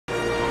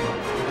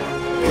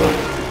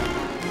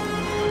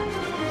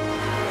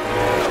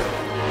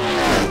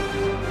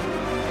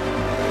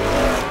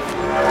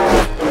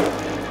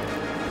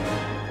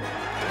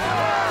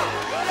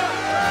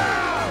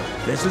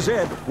This is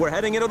it. We're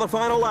heading into the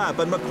final lap,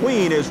 and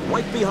McQueen is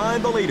right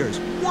behind the leaders.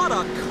 What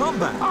a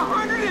comeback!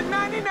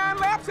 199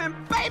 laps, and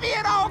baby,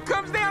 it all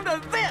comes down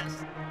to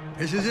this!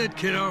 This is it,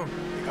 kiddo.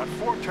 You got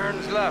 4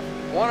 turns left,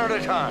 one at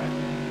a time.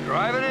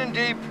 Drive it in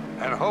deep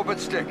and hope it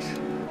sticks.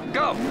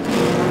 Go!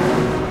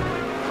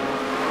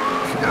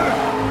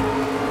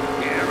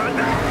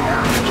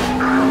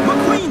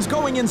 McQueen's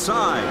going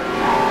inside.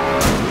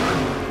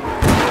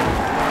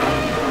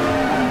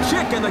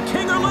 Chick and the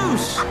King are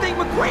loose. I think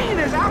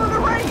McQueen is out of the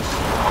race!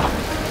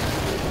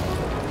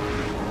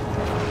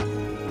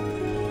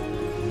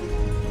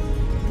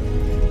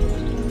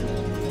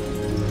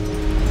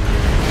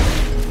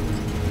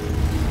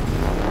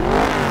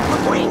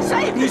 McQueen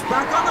saved it! He's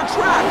back on the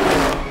track.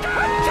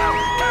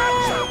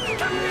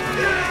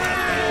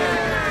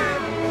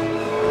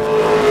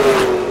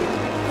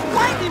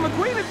 Lightning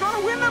McQueen is going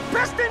to win the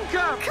Piston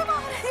Cup! Come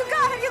on, you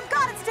got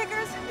it,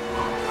 Stickers!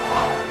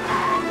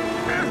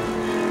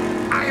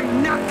 I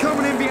am not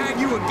coming in behind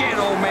you again,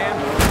 old man!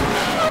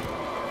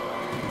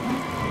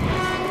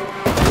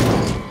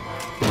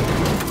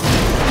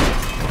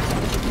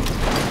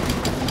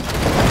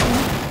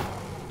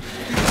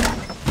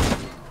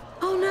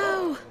 Oh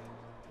no!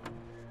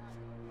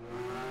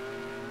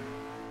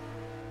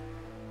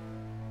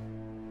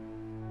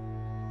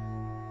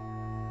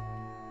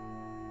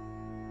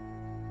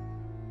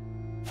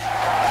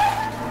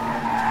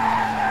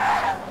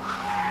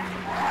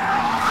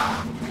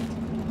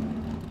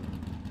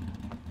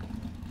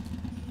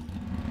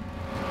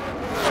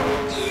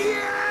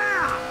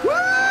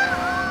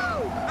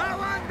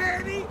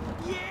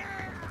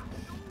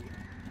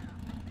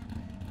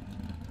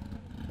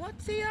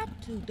 What's he up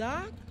to,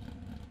 Doc?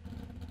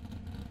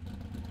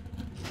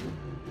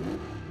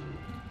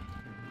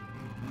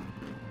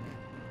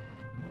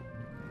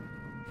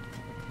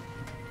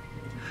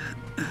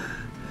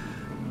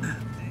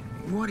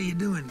 What are you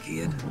doing,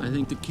 kid? I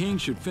think the King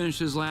should finish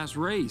his last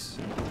race.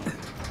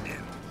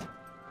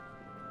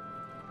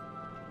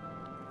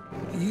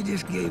 You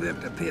just gave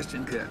up the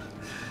Piston Cup.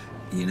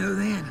 You know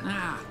that?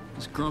 Ah,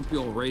 this grumpy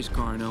old race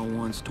car I know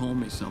once told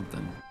me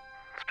something.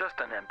 It's just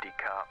an empty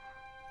cup.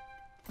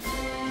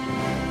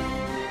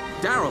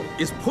 Darryl,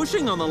 is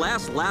pushing on the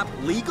last lap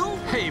legal?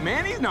 Hey,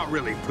 man, he's not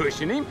really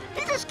pushing him.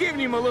 He's just giving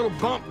him a little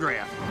bump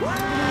draft.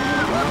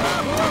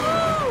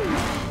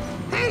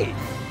 Hey,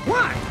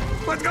 what?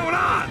 What's going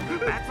on?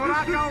 That's what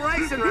I call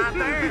racing right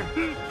there.